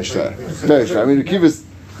sounds very straight. Very straight. I mean, Kiva's.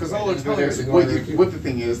 Because all they're telling us what the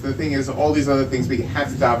thing is all these other things, but you have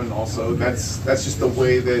to daven also. That's just the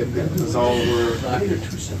way that Chazal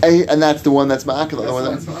were. And that's the one that's ma'akal.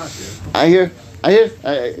 I hear. So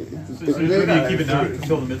you keep it not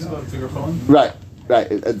fulfill the mitzvah of Bikur Cholim? Right.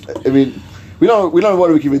 I mean, we don't know what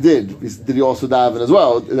Rikiva did. Did he also daven as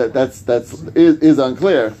well? That's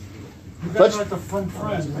unclear. Let's like the front.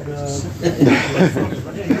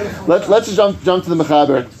 Let's just jump to the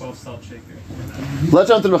Mechaber. Let's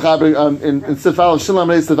jump to the Mechaber in Sif Aleph, Shilam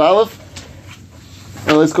Rei Sif Aleph.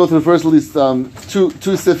 And let's go to the first at least two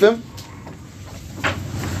Sifim.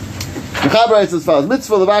 Mechaber writes as follows: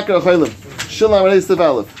 Mitzvah Levakar Cholim, Shilam Rei Sif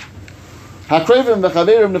Aleph. Hakrevim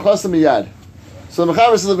v'chaverim nechasam miyad. So the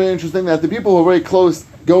Mechaber says very interesting that the people who are very close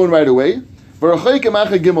going right away. But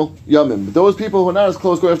those people who are not as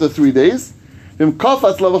close go after 3 days. But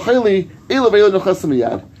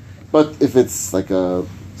if it's like a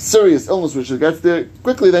serious illness which gets there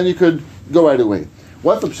quickly, then you could go right away.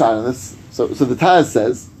 What's the pshat on this? So the Taz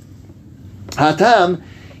says,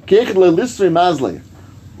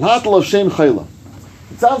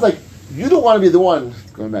 it sounds like you don't want to be the one,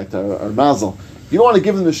 going back to our mazel, you don't want to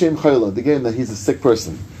give them the shem chayla, the game that he's a sick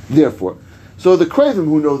person. Therefore, so the kravim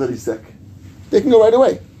who know that he's sick, they can go right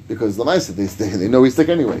away because they know he's sick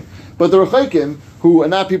anyway. But the Rechaikim, who are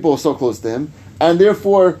not people who are so close to him, and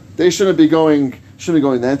therefore they shouldn't be going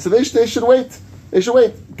then. So they should wait. They should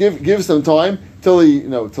wait. Give some time till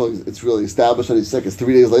till it's really established that he's sick. It's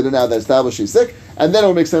 3 days later now that established he's sick, and then it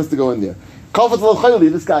will make sense to go in there.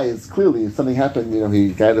 This guy is clearly something happened.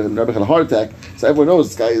 He had a heart attack, so everyone knows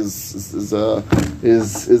this guy is a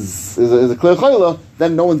clear chayla.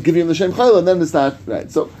 Then no one's giving him the shem chayla, and then it's not right.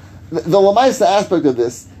 So the lamaisa aspect of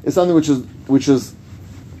this is something which is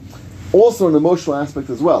also an emotional aspect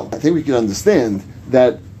as well. I think we can understand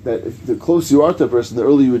that if the closer you are to a person, the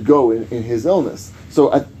earlier you would go in his illness. So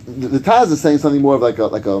the Taz is saying something more of like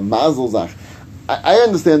a mazel zach. I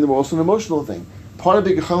understand they're also an emotional thing. Part of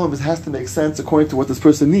Bikur Cholim has to make sense according to what this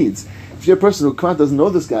person needs. If you're a person who doesn't know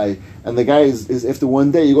this guy, and the guy is after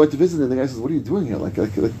one day you go out to visit him, and the guy says, "What are you doing here? Like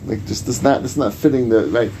just this not fitting the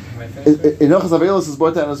right." Enochas Avelos is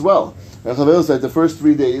brought down as well. Enochas Avelos said the first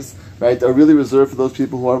 3 days, right, are really reserved for those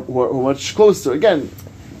people who are much closer. Again,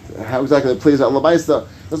 how exactly it plays out Lamaisa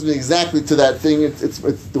doesn't mean exactly to that thing. It's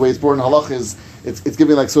the way it's brought in halach is it's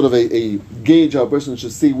giving like sort of a gauge how a person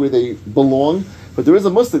should see where they belong. But there is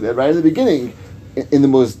a mustik that right in the beginning. In the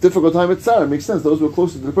most difficult time at Sarah, it makes sense. Those who are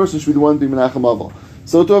closer to the person should be the one being Menachem Aval.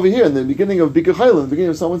 So to over here, in the beginning of Bikur Cholim, in the beginning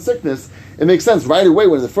of someone's sickness, it makes sense right away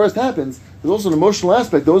when it first happens. There's also an emotional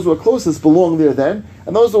aspect. Those who are closest belong there then,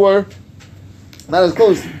 and those who are not as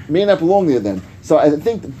close may not belong there then. So I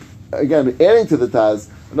think, again, adding to the Taz,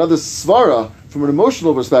 another svara from an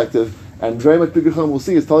emotional perspective, and very much Bikur Cholim we'll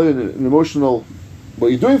see is telling you an emotional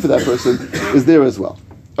what you're doing for that person is there as well.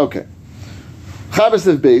 Okay.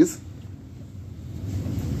 Chabasiv Beis.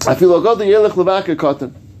 I feel like the Yelech Levaka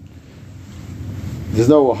Katan. There's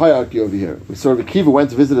no hierarchy over here. We saw Akiva went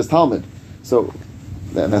to visit his Talmud, so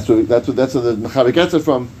and that's where the Mechaber gets it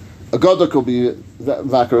from. A Godok will be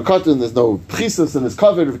Vakar Katan. There's no Pchisus in his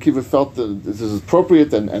cover. If Akiva felt that this is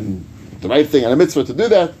appropriate and the right thing and a mitzvah to do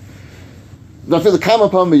that. I feel the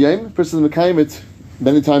Kamapam Miyim, person Mekayim it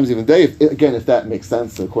many times even day. If that makes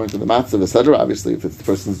sense according to the Matzav, etc. Obviously, if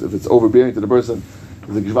it's overbearing to the person,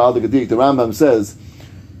 the Gvaldig Adik, the Rambam says,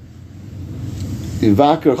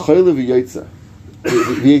 Vakar Choyle v'Yotze.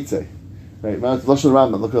 Right, Lashon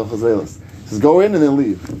Rambam. Look at Chazvelos. It says go in and then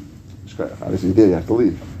leave. Obviously, you have to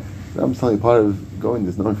leave. I'm telling you, part of going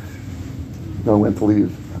is knowing when to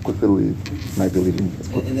leave, how quickly to leave. Might be leaving.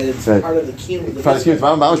 And then it's part of the kiyum. Part of the kiyum.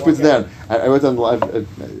 Mamash puts it down. I wrote down the live.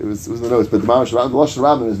 It was in the notes, but the Lashon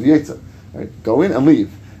Rambam is v'yetza. Right, go in and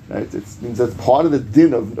leave. Right, it means that's part of the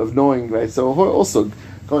din of knowing. Right, so also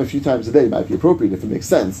going a few times a day might be appropriate if it makes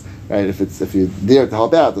sense. Right, if you're there to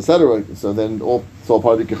help out, etc. So then it's all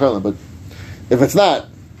part of the kicholim. But if it's not,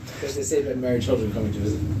 because they say about married children coming to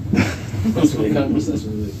visit. That's really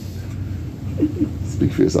conversation.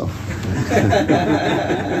 Speak for yourself.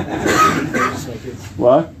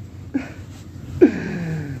 What?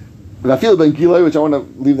 But I feel Ben Giloi, which I want to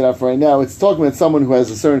leave that out for right now. It's talking about someone who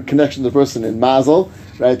has a certain connection to the person in Mazel,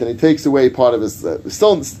 right? And he takes away part of his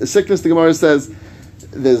still sickness. The Gemara says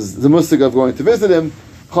there's the musig of going to visit him.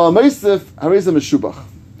 Again,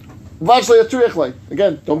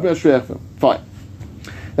 don't be a shriach. Fine.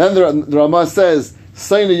 Then the Ramah says,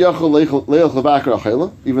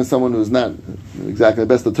 even someone who's not exactly the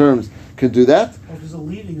best of terms can do that. Because the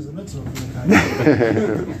leading is a mitzvah.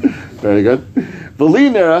 Very good. He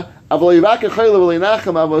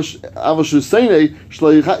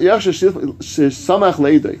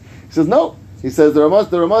says no. He says the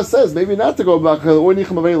Ramah says maybe not to go back because he's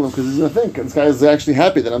going to think this guy is actually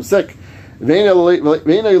happy that I'm sick.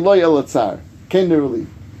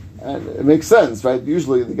 And it makes sense, right?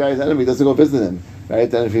 Usually the guy's enemy doesn't go visit him,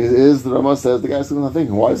 right? And if he is, the Ramah says the guy's going to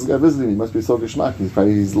think, why is this guy visiting me? He must be so geshmak.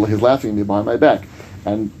 He's laughing at me behind my back,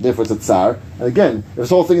 and therefore it's a tsar. And again, if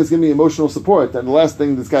this whole thing is giving me emotional support, then the last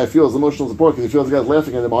thing this guy feels is emotional support because he feels the guy's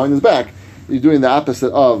laughing at him behind his back. You're doing the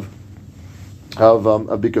opposite of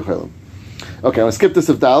Bikur Cholim. Okay, I'm going to skip the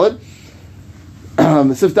Sif Daled.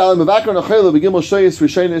 Sif Daled Mavakar Nachayla Begimel Shayis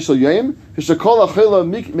Rishayne Shal Yom Hishakol Achayla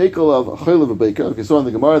Mekel of Achayla V'Beika. Okay, so in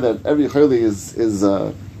the Gemara that every Achayla is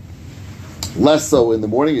less so in the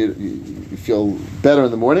morning. You feel better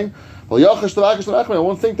in the morning. Well, Yachash Tavakish Tavachman. I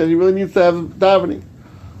won't think that he really needs to have davening.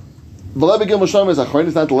 V'le Begimel Shayim is Achayla.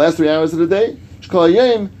 It's not the last 3 hours of the day. Shkol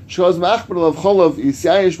Yom Shkol Machbar of Cholav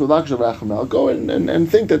Yisyayish Mavakish Tavachman. I'll go and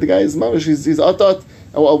think that the guy is mamish. He's atat.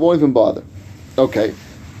 I won't even bother. Okay.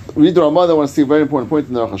 Read the Ramah. I want to see a very important point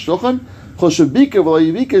in the Aruch HaShulchan. It's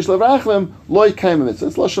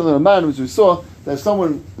Lashon Ramah, which we saw that if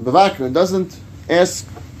someone bevakar and doesn't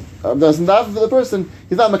daven for the person,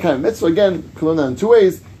 he's not makayim mitzvah. Again, kolona in 2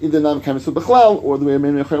 ways: either not makayim mitzvah b'chlal, or the way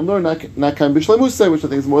Meinim Yechayim learn not makayim b'shleimusay, which I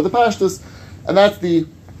think is more the pashtus, and that's the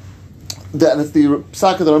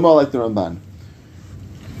psak of the Ramah, like the Ramban.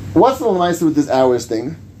 What's the nice with this hours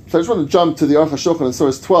thing? So I just want to jump to the Aruch HaShulchan in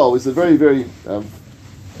source 12. It's a very, very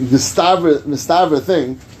mistaver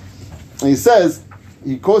thing. And he says,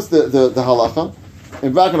 he quotes the halacha,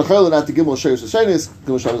 in Vakar Nachayla not to Gimel Sheish Hashenis,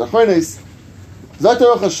 Gimel Shabbos Achronis. Zak the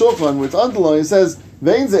Aruch HaShulchan, where it's underlined, he says,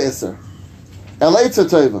 Vein ze Isser, Eleitza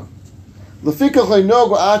Tova, Lefika Choy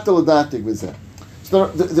Nogo Ata L'datik V'zeh. So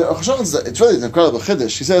the Aruch HaShulchan, it's really an incredible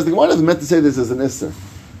chiddush. He says, the Gemara never meant to say this as an Isser.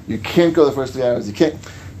 You can't go the first 3 hours, you can't.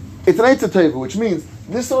 It's an Eitza Tova, which means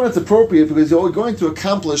this one it's appropriate because you're going to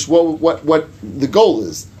accomplish what the goal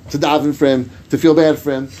is, to daven for him, to feel bad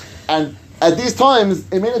for him. And at these times,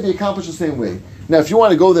 it may not be accomplished the same way. Now, if you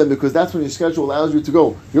want to go then, because that's when your schedule allows you to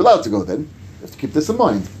go, you're allowed to go then. You have to keep this in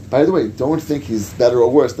mind. By the way, don't think he's better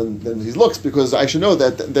or worse than he looks, because I should know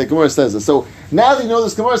that the Gemara says this. So now that you know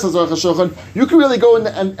this Gemara says Aruch HaShulchan, you can really go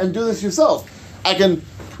and do this yourself. I can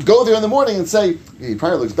go there in the morning and say, he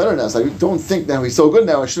probably looks better now, so I don't think now he's so good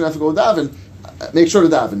now, I shouldn't have to go daven. Make sure to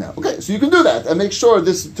daven now. Okay, so you can do that and make sure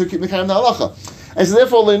this to keep Mekayim the halacha. And so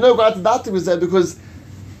therefore, no go out to daven with that because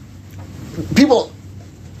people,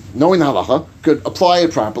 knowing the halacha, could apply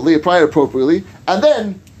it properly, apply it appropriately, and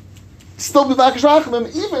then still be back rachamim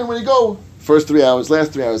even when you go first 3 hours,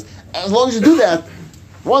 last 3 hours. As long as you do that,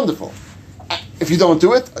 wonderful. If you don't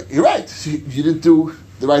do it, you're right. You didn't do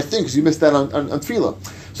the right thing because you missed that on tefillah.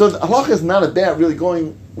 So the halacha is not about really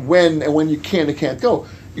going when and when you can and can't go.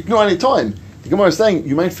 You can go any time. The Gemara is saying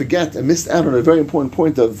you might forget and miss out on a very important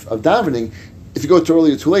point of davening if you go too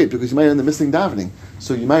early or too late, because you might end up missing davening.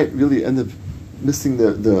 So you might really end up missing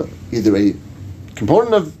the either a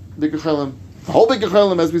component of Bikur Cholim, the whole Bikur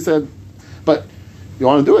Cholim, as we said, but you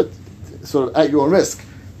want to do it sort of at your own risk.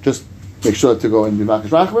 Just make sure to go and be Makish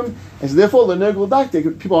Rachamim, and so therefore the Nergul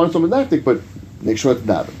Daktik, people aren't so medactic, but make sure to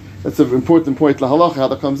daven. That's an important point, la halacha, how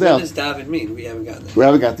that comes out. What does daven mean? We haven't gotten that. We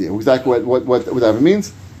haven't got the exactly what daven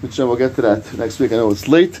means, which we'll get to that next week. I know it's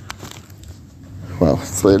late. Wow,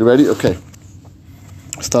 it's late already. Okay,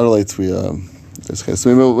 started late. So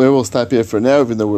maybe we'll stop here for now, even though we're